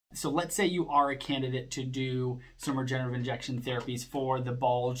So let's say you are a candidate to do some regenerative injection therapies for the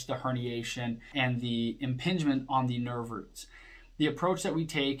bulge, the herniation, and the impingement on the nerve roots. The approach that we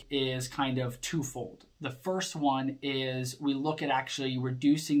take is kind of twofold. The first one is we look at actually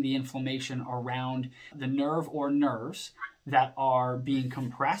reducing the inflammation around the nerve or nerves that are being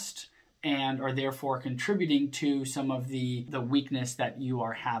compressed and are therefore contributing to some of the weakness that you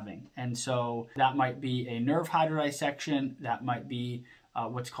are having. And so that might be a nerve hydrodissection, that might be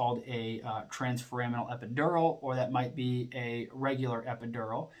what's called a transforaminal epidural, or that might be a regular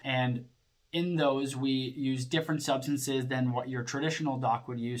epidural. And in those, we use different substances than what your traditional doc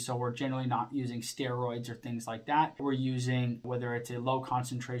would use. So we're generally not using steroids or things like that. We're using, whether it's a low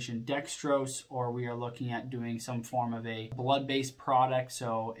concentration dextrose, or we are looking at doing some form of a blood-based product,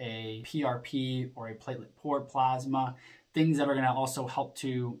 so a PRP or a platelet-poor plasma, things that are going to also help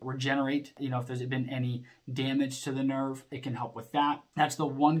to regenerate. You know, if there's been any damage to the nerve, it can help with that. That's the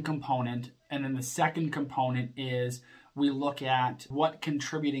one component. And then the second component is we look at what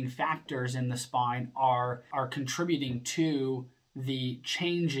contributing factors in the spine are contributing to the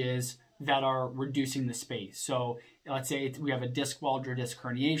changes that are reducing the space. So let's say we have a disc bulge or disc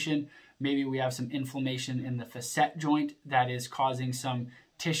herniation. Maybe we have some inflammation in the facet joint that is causing some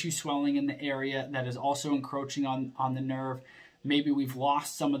tissue swelling in the area that is also encroaching on the nerve. Maybe we've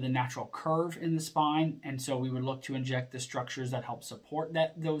lost some of the natural curve in the spine, and so we would look to inject the structures that help support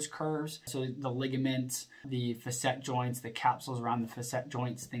those curves. So the ligaments, the facet joints, the capsules around the facet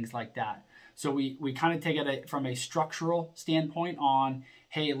joints, things like that. So we kind of take it from a structural standpoint on,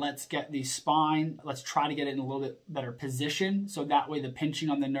 hey, let's get the spine, let's try to get it in a little bit better position, so that way the pinching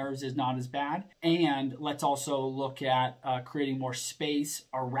on the nerves is not as bad. And let's also look at creating more space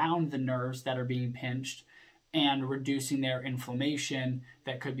around the nerves that are being pinched and reducing their inflammation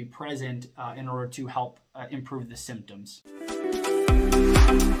that could be present in order to help improve the symptoms.